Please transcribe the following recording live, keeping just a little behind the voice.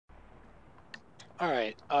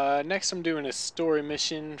Alright, next I'm doing a story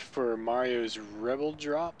mission for Mario's Rebel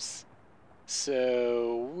Drops.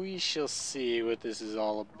 So we shall see what this is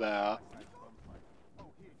all about. Oh,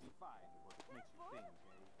 he'll be fine, but it makes you think,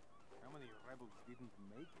 eh? How many rebels didn't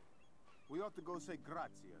make it? We ought to go say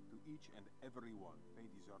grazie to each and every one. They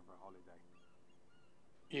deserve a holiday.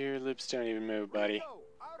 Your lips don't even move, buddy. Rico,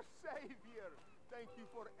 our savior! Thank you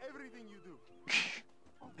for everything you do.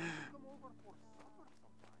 Oh, you should come over for supper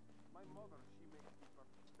sometime. My mother, she makes the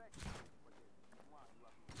perfection spaghetti. Mwah, you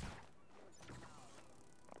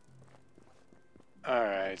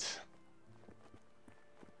Alright.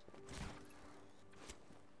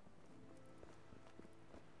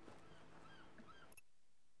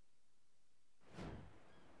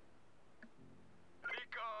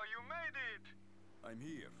 Rico, you made it! I'm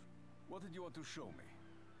here. What did you want to show me?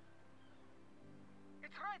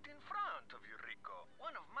 It's right in front of you, Rico.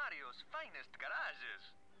 One of Mario's finest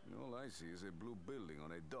garages. All I see is a blue building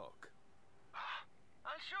on a dock.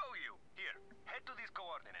 I'll show you. Here, head to these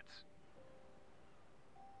coordinates.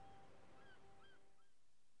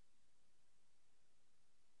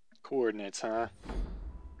 Coordinates, huh?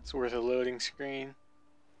 It's worth a loading screen.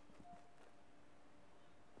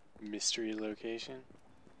 Mystery location.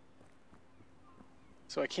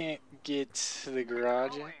 So I can't get to the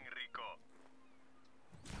garage yet? Going, Rico.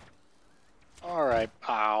 Alright,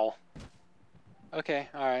 ow. Okay,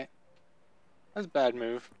 alright. That's a bad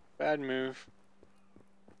move. Bad move.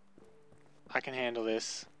 I can handle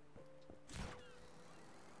this.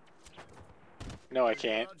 No, I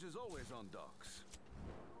can't. The garage is always on docks.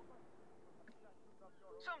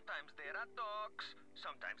 Sometimes they're at docks,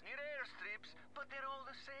 sometimes near airstrips, but they're all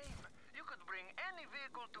the same. You could bring any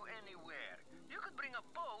vehicle to anywhere. You could bring a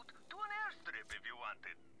boat to an airstrip if you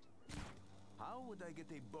wanted. How would I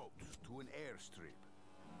get a boat to an airstrip?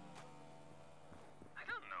 I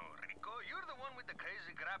don't know, Rico. You're the one with the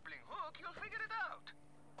crazy grappling hook. You'll figure it out.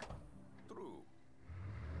 True.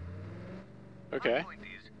 Okay. My point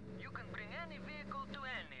is, you can bring any vehicle to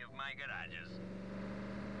any of my garages.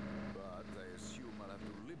 But I assume I'll have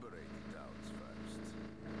to liberate the towns first.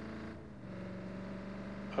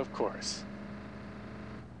 Of course.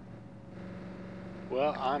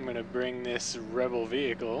 Well, I'm gonna bring this rebel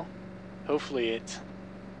vehicle. Hopefully it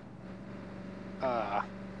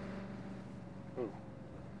ooh.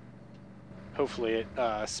 Hopefully it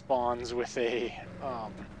spawns with a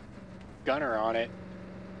gunner on it.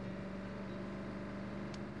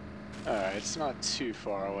 Alright, it's not too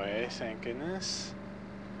far away, thank goodness.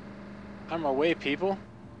 Out of my way, people.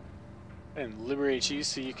 And liberate you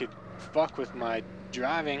so you could fuck with my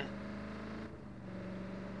driving.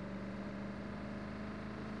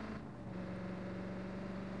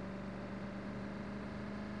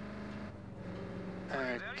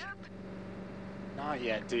 There yet? Not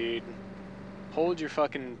yet, dude. Hold your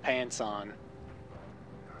fucking pants on.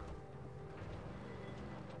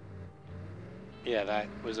 Yeah, that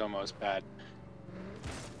was almost bad.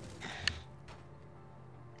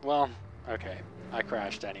 Well, okay. I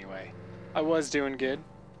crashed anyway. I was doing good.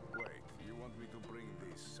 Wait, you want me to bring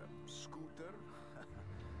this scooter?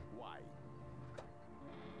 Why?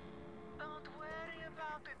 Don't worry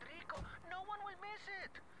about it, Rico. No one will miss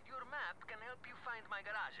it. Your map can help you find my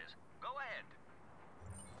garages. Go ahead.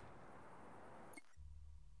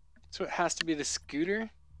 So it has to be the scooter?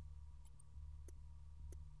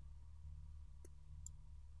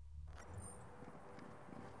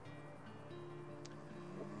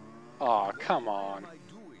 Aw, come on. Why am I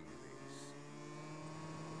doing this?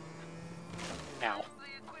 Ow. I'm the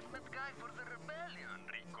equipment guy for the rebellion,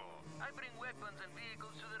 Rico. I bring weapons and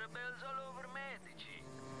vehicles to the rebels all over Medici.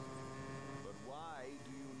 But why do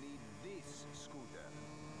you need this scooter?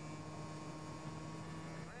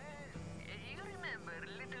 Well, you remember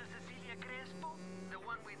little Cecilia Crespo? The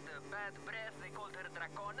one with the bad breath, they called her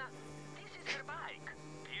Dracona? This is her bike.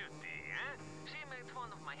 Beauty, eh? She made fun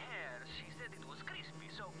of my hair. She said it was crispy,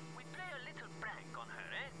 so we play a little prank on her,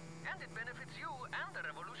 eh? And it benefits you and the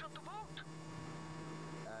revolution to vote.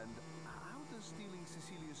 And how does stealing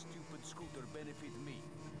Cecilia's stupid scooter benefit me?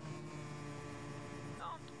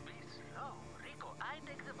 Don't be slow. Rico, I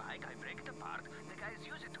take the bike, I break it apart. The guys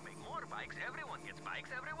use it to make more bikes. Everyone gets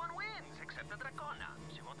bikes, everyone wins, except the Dracona.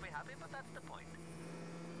 She won't be happy, but that's the point.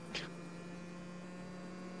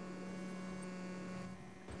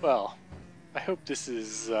 Well, I hope this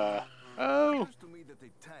is, It oh! seems to me that a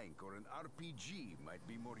tank or an RPG might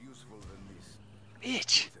be more useful than this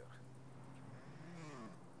Bitch! scooter.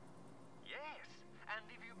 Yes, and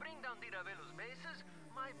if you bring down the Ravelo's bases,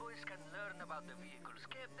 my boys can learn about the vehicles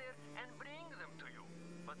kept there and bring them to you.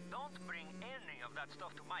 But don't bring any of that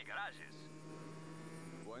stuff to my garages.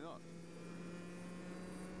 Why not?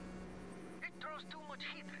 draws too much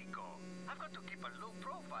heat, Rico. I've got to keep a low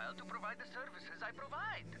profile to provide the services I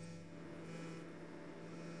provide.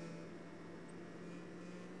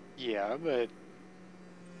 Yeah, but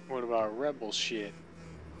what about rebel shit?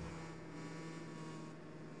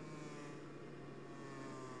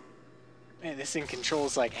 Man, this thing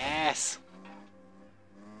controls like ass.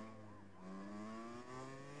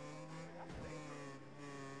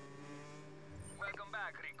 Welcome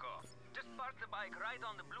back, Rico. Just park the bike right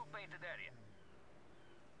on the blue painted area.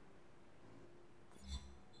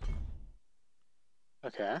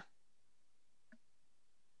 Okay.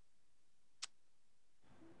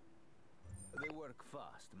 They work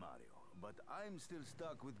fast, Mario, but I'm still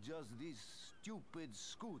stuck with just this stupid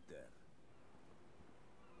scooter.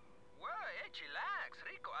 Well, hey, chillax,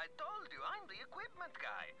 Rico. I told you, I'm the equipment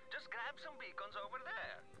guy. Just grab some beacons over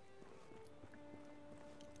there.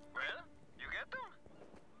 Well, you get them?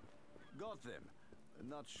 Got them.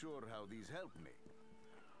 Not sure how these help me.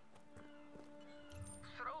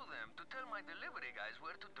 Throw them to tell my delivery guys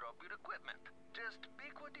where to drop your equipment. Just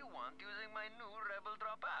pick what you want using my new Rebel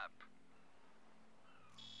Drop app.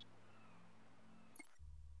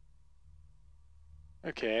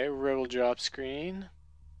 Okay, rebel drop screen.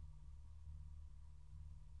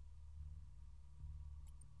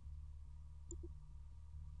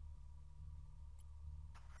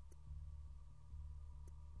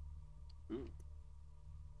 Ooh.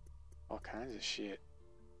 All kinds of shit.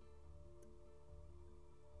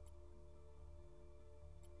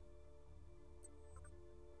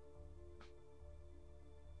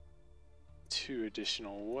 Two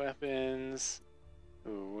additional weapons.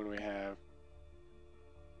 Ooh, what do we have?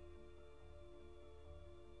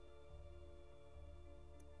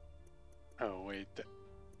 Oh wait, the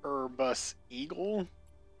Urbus Eagle?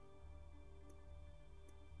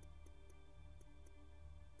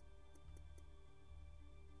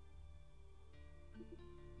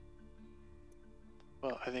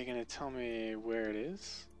 Well, are they gonna tell me where it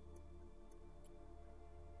is?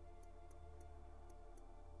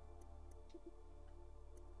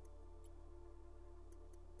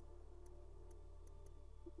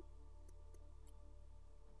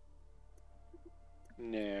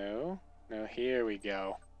 No. No, here we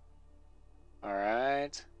go.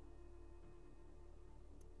 Alright.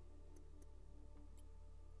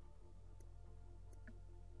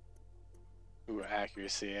 Ooh,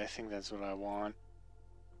 accuracy. I think that's what I want.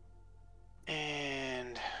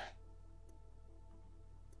 And...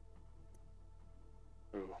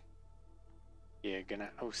 ooh. Yeah, gonna...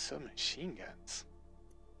 oh, submachine guns.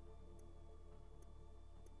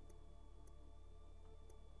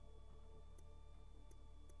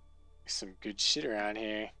 Some good shit around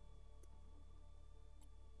here.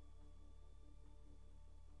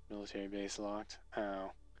 Military base locked.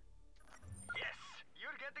 Oh. Yes,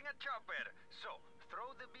 you're getting a chopper. So,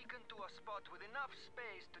 throw the beacon to a spot with enough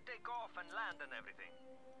space to take off and land and everything.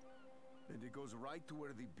 And it goes right to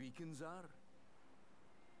where the beacons are?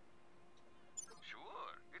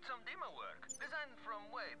 Sure, it's some Dima work, designed from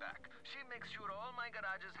way back. She makes sure all my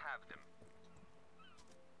garages have them.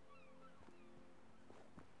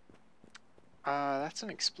 That's an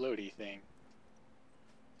explodey thing.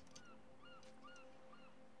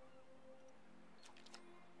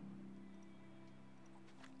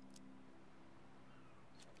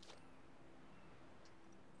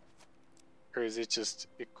 Or is it just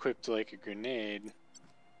equipped like a grenade?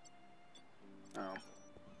 Oh.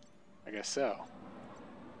 I guess so.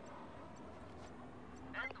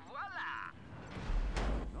 And voila!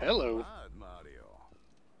 Hello. Not bad, Mario.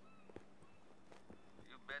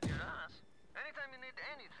 You bet your ass. Anytime you need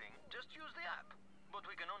anything, just use the app. But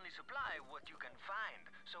we can only supply what you can find,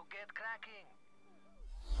 so get cracking.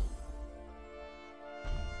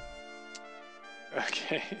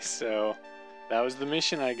 Okay, so that was the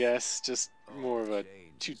mission, I guess. Just more of a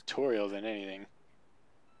Change. tutorial than anything.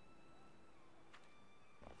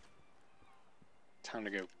 Time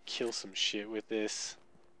to go kill some shit with this.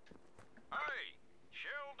 Hey,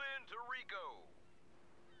 Sheldon to Rico.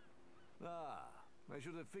 Ah, I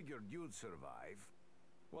should have figured you'd survive.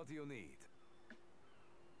 What do you need?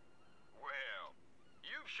 Well,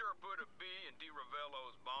 you've sure put a bee in Di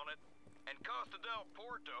Ravello's bonnet, and Costa del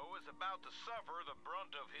Porto is about to suffer the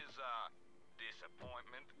brunt of his,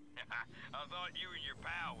 disappointment. I thought you and your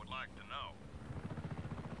pal would like to know.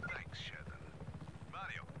 Thanks, Sheldon.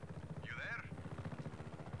 Mario, you there?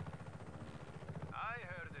 I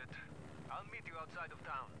heard it. I'll meet you outside of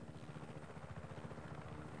town.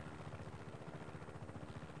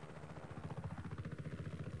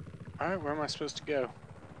 Alright, where am I supposed to go?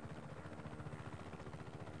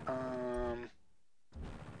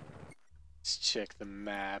 Let's check the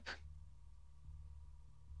map.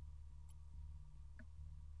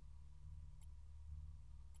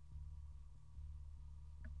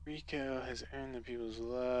 Rico has earned the people's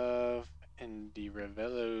love and Di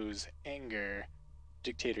Ravello's anger.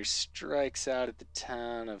 Dictator strikes out at the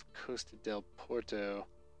town of Costa del Porto,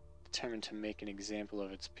 determined to make an example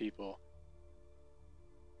of its people.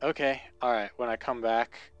 Okay, alright, when I come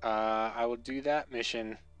back, I will do that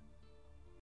mission